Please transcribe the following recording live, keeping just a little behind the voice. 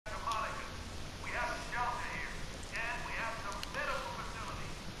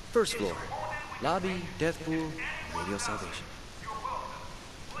First floor. Lobby, death pool, radio salvation.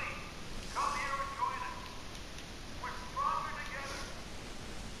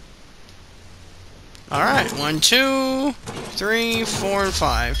 Alright, 1, 2, 3, 4, and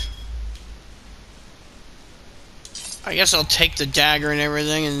 5. I guess I'll take the dagger and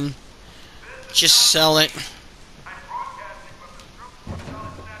everything and just sell it.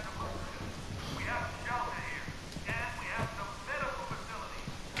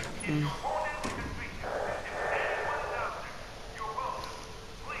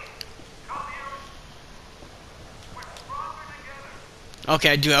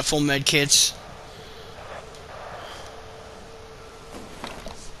 Okay, I do have full med kits.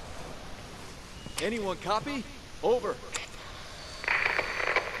 Anyone copy? Over.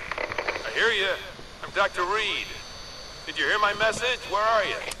 I hear you. I'm Dr. Reed. Did you hear my message? Where are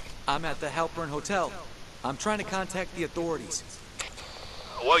you? I'm at the Halpern Hotel. I'm trying to contact the authorities.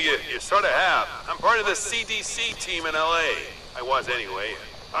 Well, you sort of have. I'm part of the CDC team in LA. I was anyway.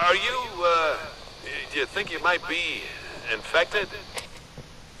 Are you, do you think you might be infected?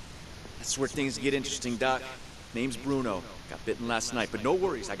 That's where things get interesting, Doc. Name's Bruno. Got bitten last night, but no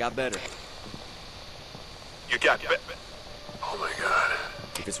worries, I got better. You got bit? Oh my God.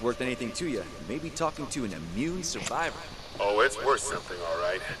 If it's worth anything to you, you may be talking to an immune survivor. Oh, it's worth something, all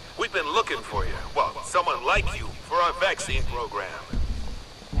right. We've been looking for you. Well, someone like you for our vaccine program.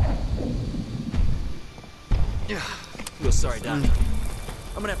 Yeah. Real sorry, Doc.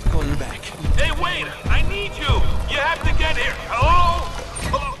 I'm gonna have to call you back. Hey, wait! I need you! You have to get here! Hello?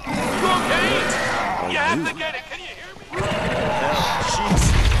 Hello? You okay? You have to get it! Can you hear me? Jeez.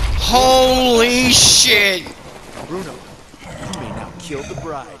 Holy shit! Bruno, you may now kill the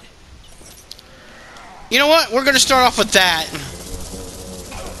bride. You know what? We're gonna start off with that.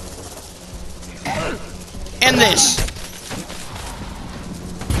 And this.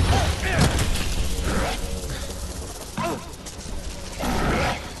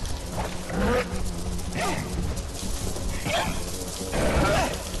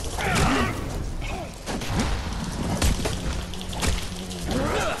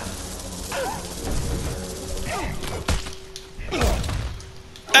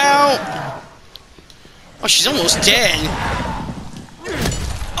 Ow! Oh, she's almost dead.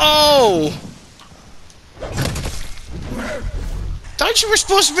 Oh! Thought you were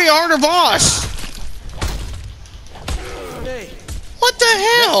supposed to be a harder boss. Hey. What the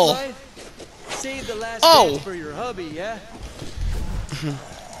hell? Save the last Oh. dance for your hubby, yeah?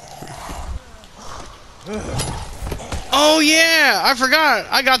 Oh yeah, I forgot.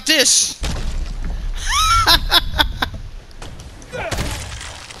 I got this.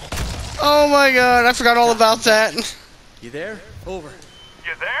 Oh my God, I forgot all about that. You there? Over.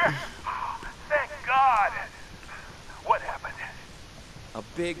 You there? Thank God! What happened? A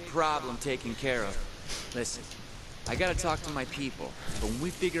big problem taken care of. Listen, I gotta talk to my people, but when we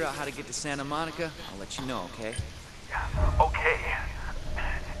figure out how to get to Santa Monica, I'll let you know, okay? Okay.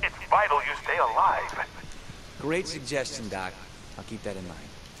 It's vital you stay alive. Great suggestion, Doc. I'll keep that in mind.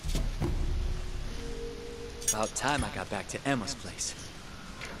 About time I got back to Emma's place.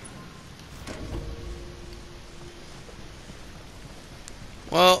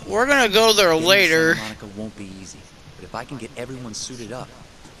 Well, we're gonna go there Getting to later. Santa Monica won't be easy, but if I can get everyone suited up,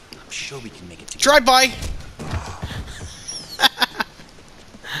 I'm sure we can make it together. Drive by.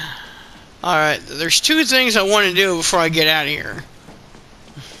 Alright, there's two things I want to do before I get out of here.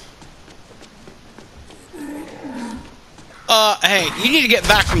 Hey, you need to get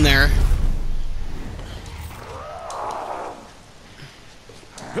back from there.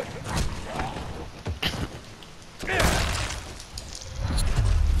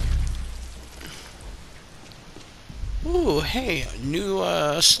 Ooh, hey, new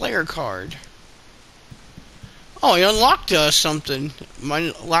Slayer card. Oh, he unlocked something.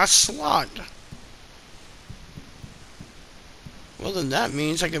 My last slot. Well, then that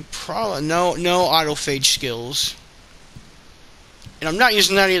means I could probably no autophage skills. And I'm not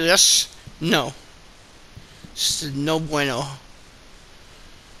using that either. That's no. This is no bueno.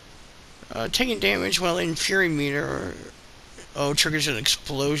 Taking damage while in Fury meter. Oh, triggers an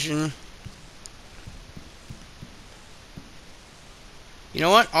explosion. You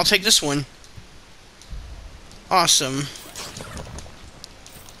know what? I'll take this one. Awesome.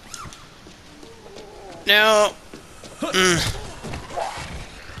 Now...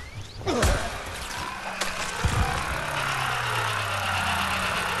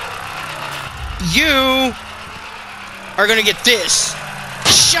 You are gonna get this.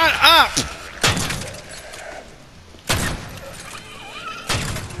 Shut up!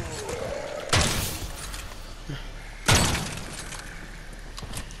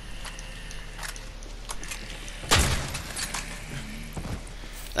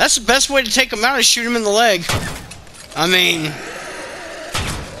 That's the best way to take him out is shoot him in the leg. I mean...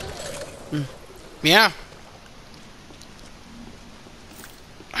 yeah.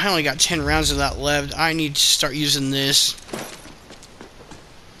 I only got 10 rounds of that left. I need to start using this.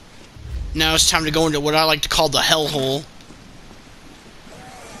 Now it's time to go into what I like to call the hellhole.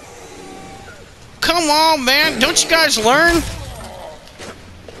 Come on, man. Don't you guys learn?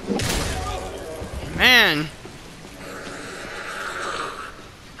 Man.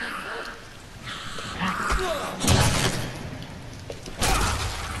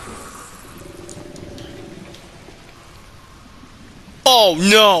 Oh,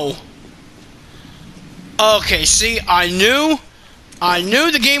 no. Okay, see, I knew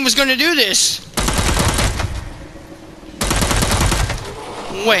the game was going to do this.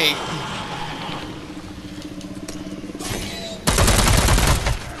 Wait.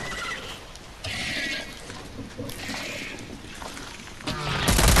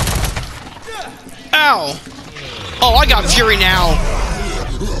 Ow. Oh, I got fury now.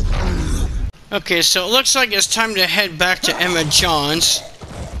 Okay, so it looks like it's time to head back to Emma John's.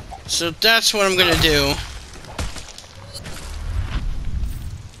 So that's what I'm gonna do.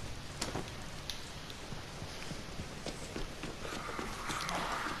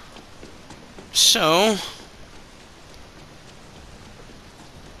 So...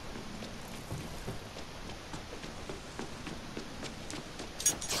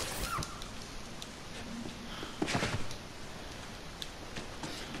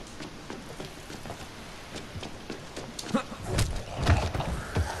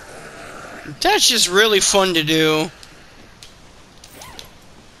 that's just really fun to do.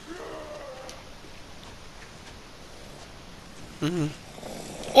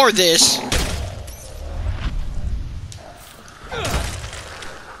 Or this.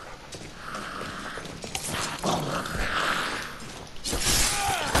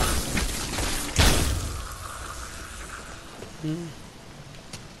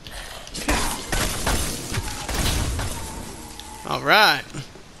 All right.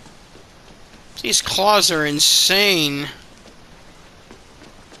 These claws are insane.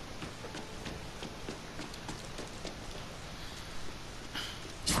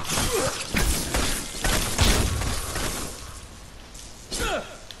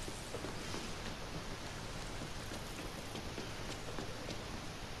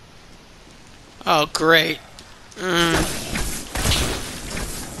 Oh, great.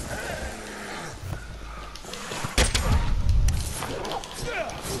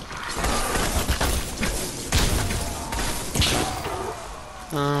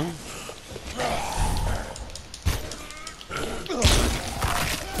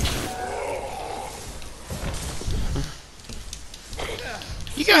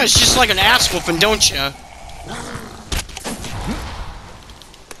 You guys just like an ass whooping, don't you?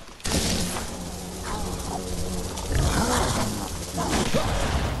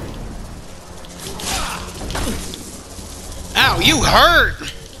 Ow, you hurt!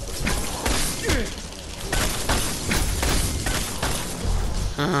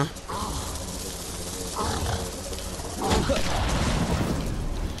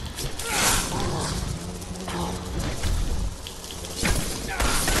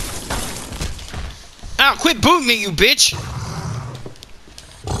 Ow, quit booting me, you bitch!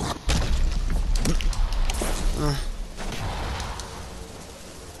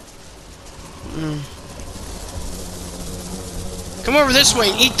 Come over this way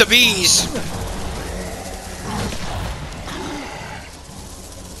and eat the bees.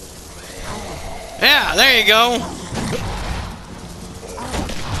 Yeah, there you go.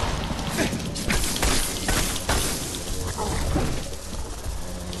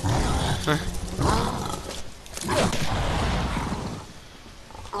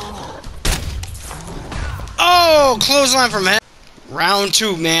 Oh, clothesline from hell. Round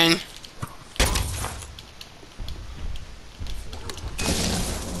 2, man.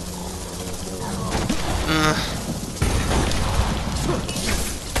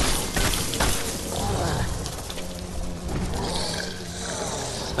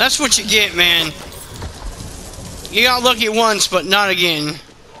 That's what you get, man. You got lucky once, but not again.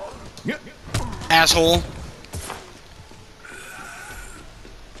 Asshole.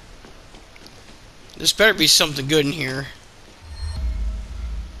 There's better be something good in here.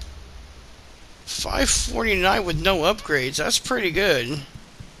 549 with no upgrades. That's pretty good.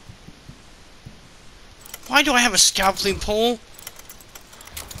 Why do I have a scalping pole?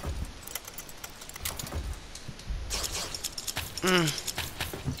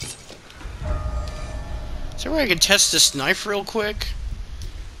 Is there a way I can test this knife real quick?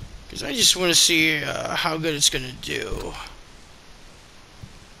 Because I just want to see how good it's going to do.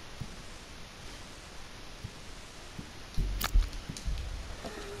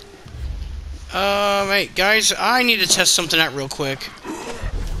 Hey, guys, I need to test something out real quick.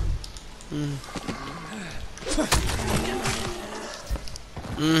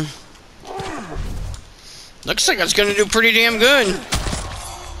 Looks like it's gonna do pretty damn good.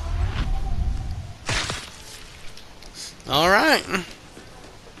 Alright.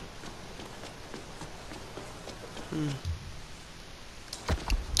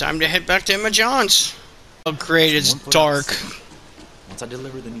 Time to head back to Emma John's. Oh great, it's dark. Once I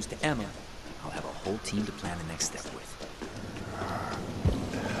deliver the news to Emma, I'll have a whole team to plan the next step with.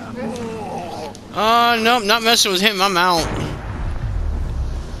 Nope, not messing with him, I'm out.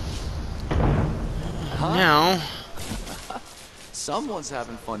 Now. Someone's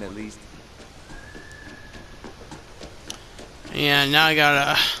having fun at least. Yeah, now I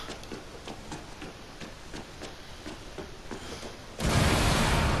gotta...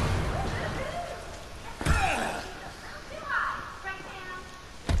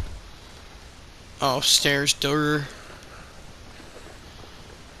 Oh, stairs door.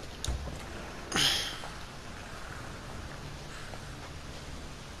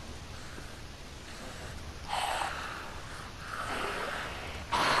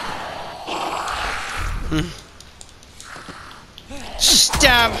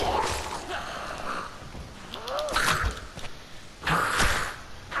 Stab.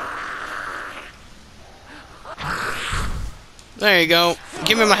 There you go.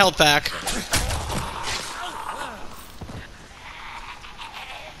 Give me my health back.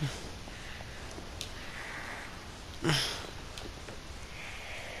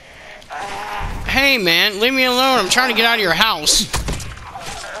 Hey man, leave me alone. I'm trying to get out of your house.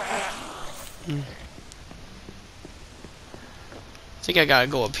 I think I gotta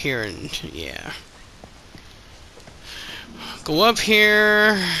go up here and, yeah. Go up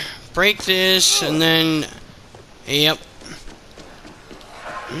here, break this, and then, yep.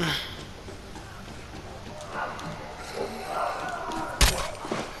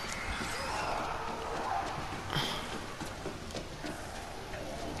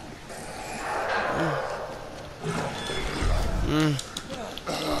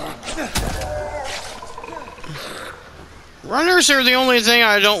 Runners are the only thing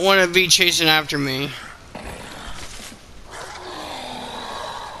I don't want to be chasing after me.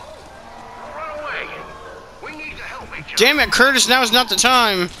 Run away. We need to help each other. Damn it, Curtis, now is not the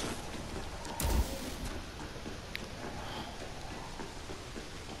time.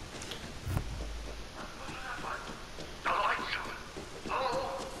 The lights.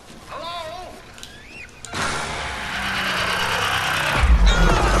 Hello? Hello?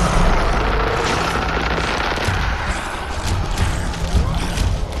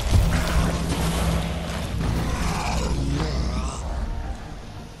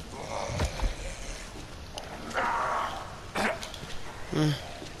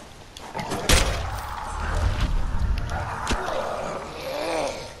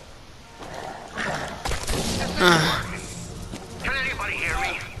 Can anybody hear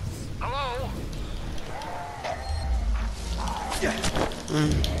me? Hello?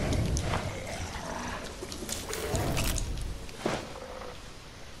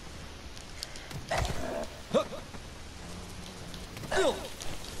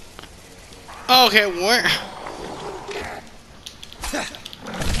 Okay, where?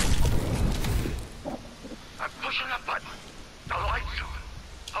 I'm pushing that button. The lights on.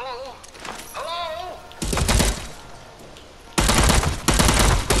 Hello? Hello?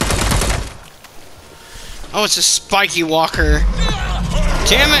 Oh, it's a spiky walker.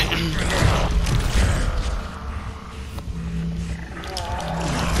 Damn it!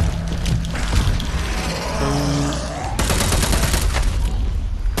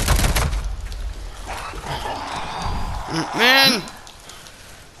 Man!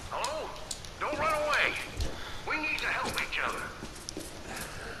 Hello? Don't run away. We need to help each other.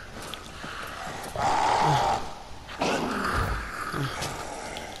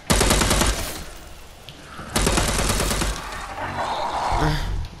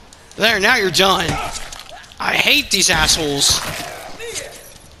 There, now you're done. I hate these assholes.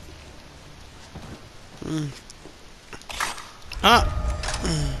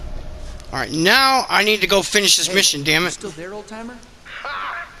 Alright, now I need to go finish this mission, damn it. Still there, old timer?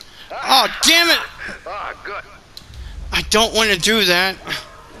 Oh, damn it! Ah, good. I don't want to do that.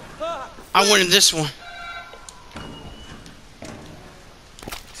 I wanted this one.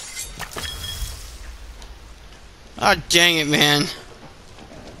 Oh, dang it, man.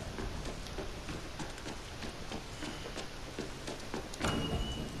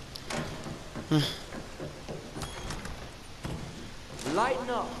 Lighten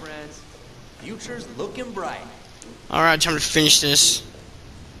up, friends. Future's looking bright. Alright, time to finish this.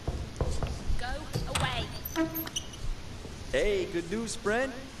 Go. Hey, good news, friend.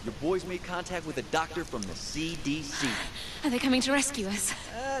 Your boys made contact with a doctor from the CDC. Are they coming to rescue us?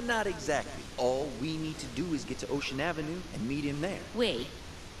 Not exactly. All we need to do is get to Ocean Avenue and meet him there. We?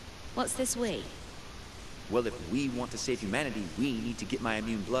 What's this we? Well, if we want to save humanity, we need to get my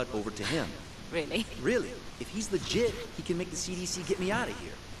immune blood over to him. Really? Really? If he's legit, he can make the CDC get me out of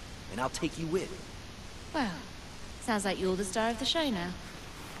here. And I'll take you with. Well, sounds like you're the star of the show now.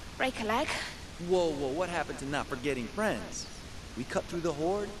 Break a leg. Whoa, what happened to not forgetting friends? We cut through the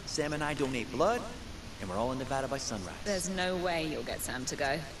horde, Sam and I donate blood, and we're all in Nevada by sunrise. There's no way you'll get Sam to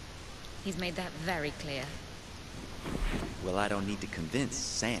go. He's made that very clear. Well, I don't need to convince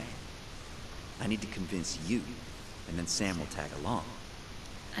Sam. I need to convince you, and then Sam will tag along.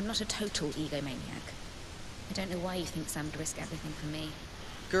 I'm not a total egomaniac. I don't know why you think Sam would risk everything for me.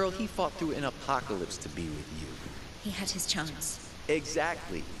 Girl, he fought through an apocalypse to be with you. He had his chance.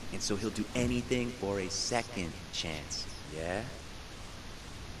 Exactly. And so he'll do anything for a second chance. Yeah?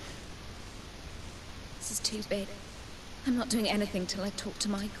 This is too big. I'm not doing anything till I talk to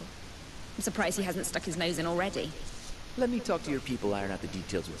Michael. I'm surprised he hasn't stuck his nose in already. Let me talk to your people, iron out the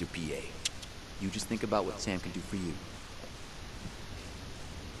details with your PA. You just think about what Sam can do for you.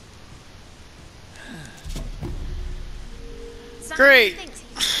 Sam Great. thinks he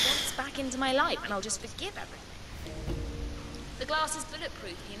wants back into my life and I'll just forgive everything. The glass is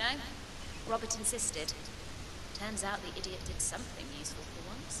bulletproof, you know? Robert insisted. Turns out the idiot did something useful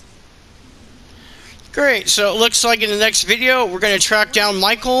for once. Great, so it looks like in the next video, we're going to track down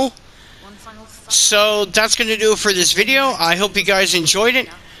Michael. One final fuck. So that's going to do it for this video. I hope you guys enjoyed it.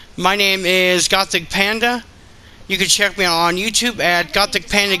 My name is Gothic Panda. You can check me out on YouTube at Gothic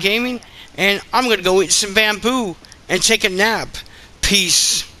Panda Gaming. And I'm going to go eat some bamboo and take a nap.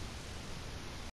 Peace.